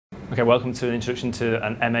Okay, welcome to an introduction to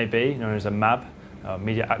an MAB, known as a MAB,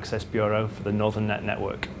 Media Access Bureau for the NorthernNet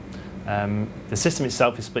network. The system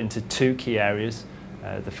itself is split into two key areas.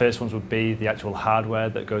 The first ones would be the actual hardware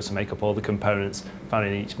that goes to make up all the components found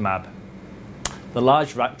in each MAB. The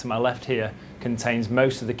large rack to my left here contains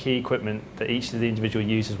most of the key equipment that each of the individual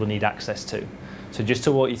users will need access to. So just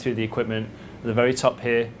to walk you through the equipment, at the very top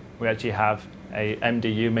here we actually have a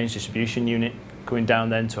MDU, mains distribution unit, going down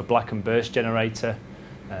then to a black and burst generator,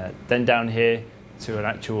 then down here to an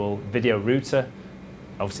actual video router.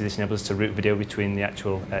 Obviously this enables us to route video between the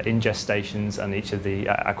actual ingest stations and each of the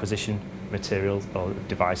acquisition materials or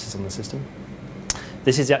devices on the system.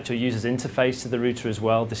 This is the actual user's interface to the router as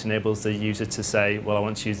well. This enables the user to say, well, I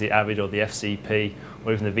want to use the AVID or the FCP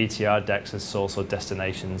or even the VTR decks as source or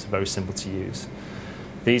destinations. Very simple to use.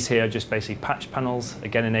 These here are just basically patch panels,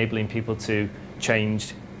 again enabling people to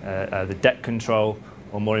change the deck control,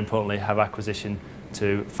 or more importantly have acquisition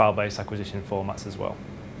to file-based acquisition formats as well.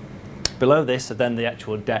 Below this are then the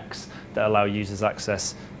actual decks that allow users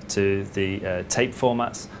access to the tape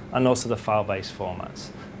formats and also the file-based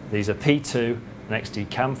formats. These are P2 and XD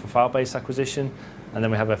cam for file-based acquisition, and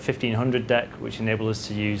then we have a 1500 deck which enables us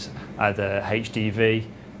to use either HDV,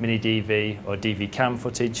 mini DV or DV cam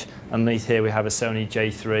footage. Underneath here we have a Sony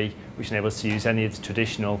J3 which enables us to use any of the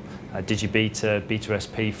traditional Digibeta, Beta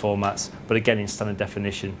SP formats, but again in standard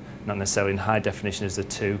definition, not necessarily in high definition as the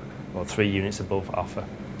 2 or 3 units above offer.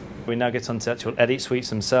 We now get onto the actual edit suites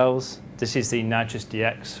themselves. This is the Nitrous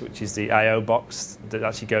DX, which is the I/O box that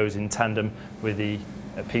actually goes in tandem with the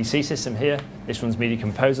PC system here. This runs Media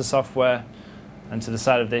Composer software, and to the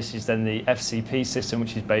side of this is then the FCP system,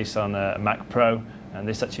 which is based on a Mac Pro, and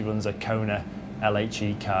this actually runs a Kona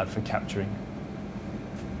LHE card for capturing.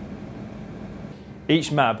 Each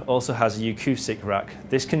MAB also has a acoustic rack.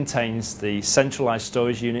 This contains the centralized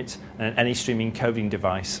storage unit and any streaming coding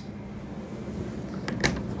device.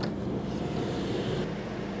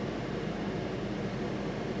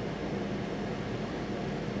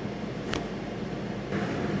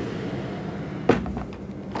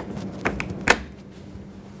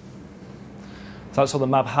 So that's all the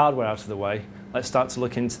MAB hardware out of the way. Let's start to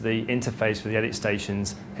look into the interface for the edit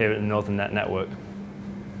stations here at the NorthernNet network.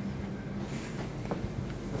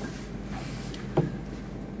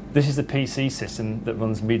 This is the PC system that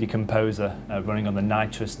runs Media Composer running on the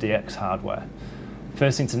Nitrous DX hardware.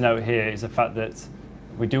 First thing to note here is the fact that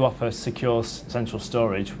we do offer secure central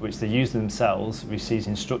storage, which the user themselves receives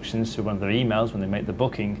instructions through one of their emails when they make the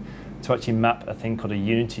booking to actually map a thing called a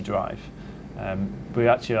Unity drive. We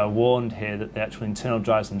actually are warned here that the actual internal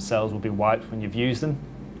drives themselves will be wiped when you've used them.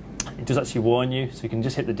 It does actually warn you, so you can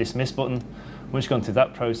just hit the dismiss button. Once you've gone through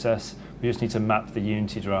that process, we just need to map the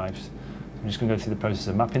Unity drives. I'm just going to go through the process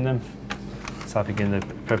of mapping them. Typing in the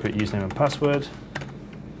appropriate username and password.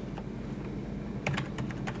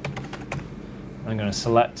 I'm going to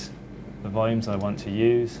select the volumes I want to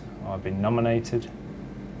use, or I've been nominated.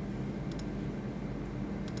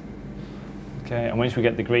 Okay, and once we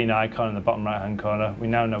get the green icon in the bottom right hand corner, we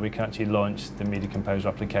now know we can actually launch the Media Composer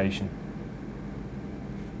application.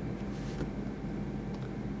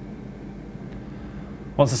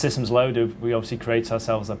 Once the system's loaded, we obviously create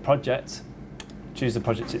ourselves a project, choose the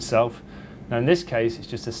project itself. Now in this case, it's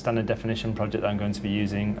just a standard definition project that I'm going to be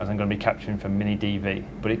using, as I'm going to be capturing from mini DV,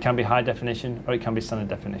 but it can be high definition or it can be standard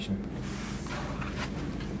definition.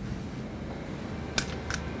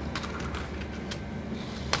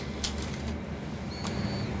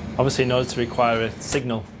 Obviously, in order to require a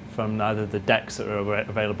signal from either the decks that are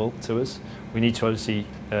available to us, we need to obviously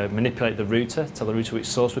manipulate the router, tell the router which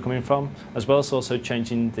source we're coming from, as well as also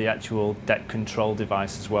changing the actual deck control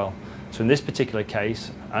device as well. So in this particular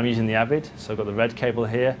case, I'm using the AVID, so I've got the red cable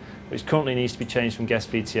here, which currently needs to be changed from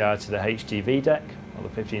guest VTR to the HDV deck, or the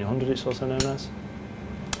 1500 it's also known as.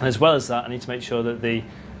 And as well as that, I need to make sure that the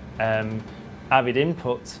AVID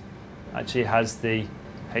input actually has the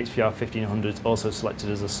HVR 1500 also selected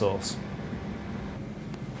as a source.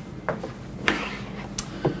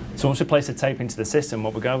 So once we place the tape into the system,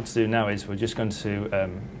 what we're going to do now is we're just going to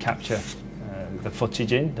capture the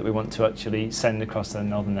footage in that we want to actually send across the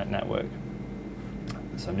NorthernNet network.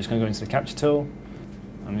 So I'm just going to go into the capture tool.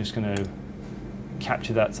 I'm just going to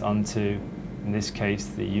capture that onto, in this case,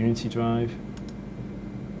 the Unity drive.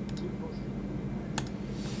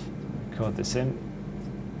 Record this in.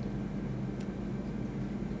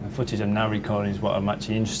 The footage I'm now recording is what I'm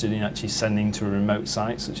actually interested in actually sending to a remote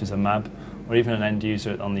site, such as a MAB, or even an end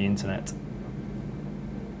user on the internet.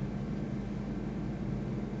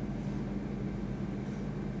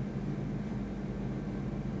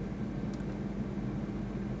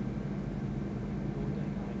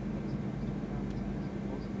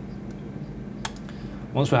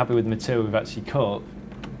 Once we're happy with the material we've actually cut,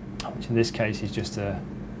 which in this case is just a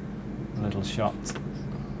little shot,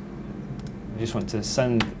 we just want to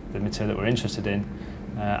send the material that we're interested in.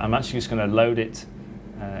 I'm actually just going to load it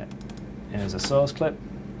in as a source clip.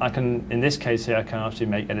 I can, in this case here, I can actually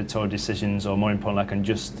make editorial decisions, or more importantly, I can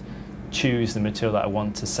just choose the material that I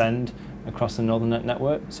want to send across the NorthernNet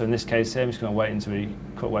network. So in this case here, I'm just going to wait until we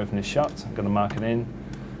cut away from this shot. I'm going to mark it in.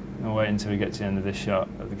 I'm going to wait until we get to the end of this shot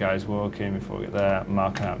of the guys walking before we get there,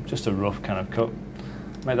 marking out just a rough kind of cut.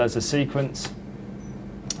 Make that as a sequence.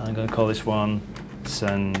 I'm going to call this one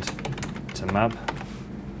send to mab.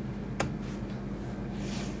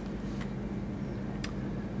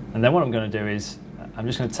 And then what I'm going to do is, I'm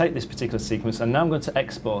just going to take this particular sequence and now I'm going to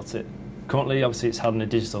export it. Currently, obviously, it's held in a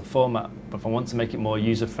digital format, but if I want to make it more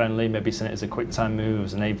user-friendly, maybe send it as a QuickTime move,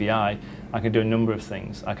 as an AVI, I can do a number of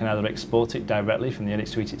things. I can either export it directly from the edit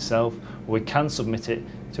suite itself, or we can submit it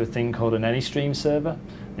to a thing called an AnyStream server.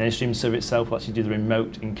 The AnyStream server itself will actually do the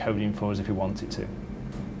remote encoding for us if we want it to.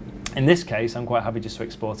 In this case, I'm quite happy just to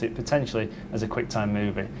export it potentially as a QuickTime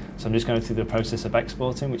movie. So I'm just going through the process of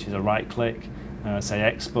exporting, which is a right-click, say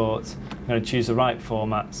export. I'm going to choose the right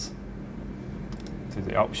formats through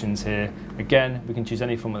the options here. Again, we can choose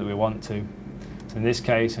any format that we want to. So in this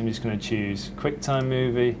case, I'm just going to choose QuickTime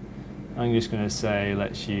movie. I'm just going to say,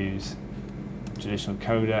 let's use traditional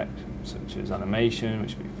codec, such as animation,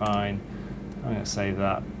 which would be fine. I'm going to save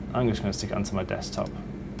that. I'm just going to stick it onto my desktop.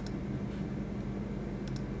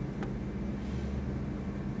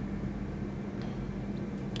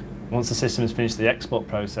 Once the system has finished the export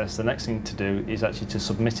process, the next thing to do is actually to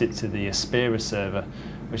submit it to the Aspera server,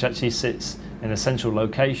 which actually sits in a central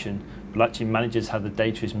location, but actually manages how the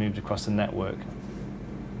data is moved across the network.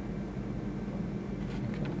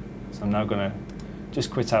 Okay. So I'm now going to just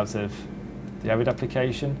quit out of the Avid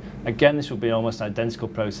application. Again, this will be almost an identical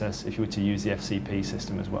process if you were to use the FCP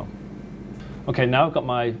system as well. Okay, now I've got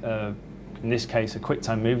my, in this case, a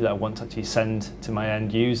QuickTime movie that I want to actually send to my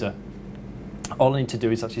end user. All I need to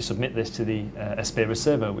do is actually submit this to the Aspera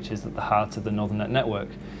server, which is at the heart of the NorthernNet network.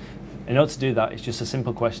 In order to do that, it's just a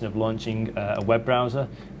simple question of launching a web browser,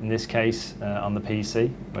 in this case on the PC,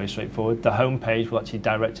 very straightforward. The home page will actually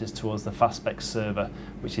direct us towards the Fastspec server,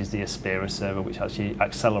 which is the Aspera server, which actually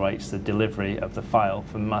accelerates the delivery of the file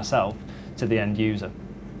from myself to the end user.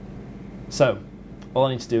 So, all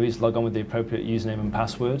I need to do is log on with the appropriate username and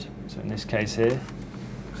password. So in this case here,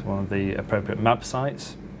 it's one of the appropriate map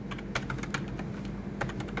sites.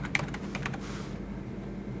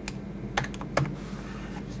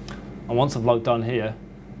 And once I've logged on here,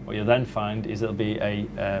 what you'll then find is there'll be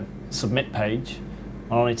a submit page.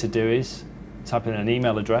 All I need to do is type in an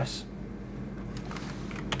email address.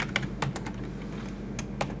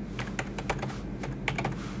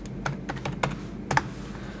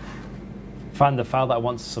 Find the file that I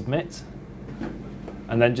want to submit,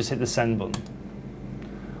 and then just hit the send button.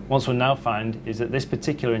 What we'll now find is that this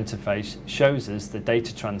particular interface shows us the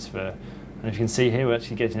data transfer. And if you can see here, we're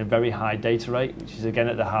actually getting a very high data rate, which is again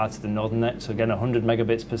at the heart of the NorthernNet. So again, 100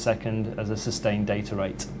 megabits per second as a sustained data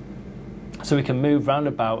rate. So we can move round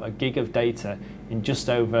about a gig of data in just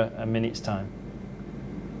over a minute's time.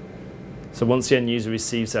 So once the end user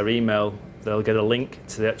receives their email, they'll get a link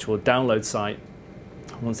to the actual download site.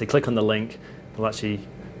 Once they click on the link, they'll actually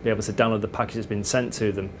be able to download the package that's been sent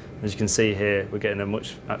to them. As you can see here, we're getting a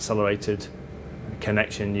much accelerated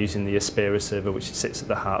connection using the Aspera server, which sits at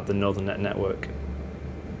the heart of the NorthernNet network.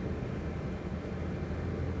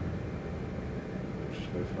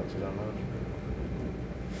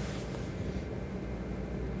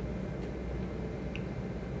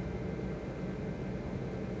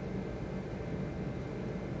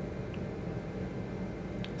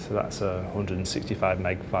 So that's a 165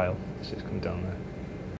 meg file. It's just come down there.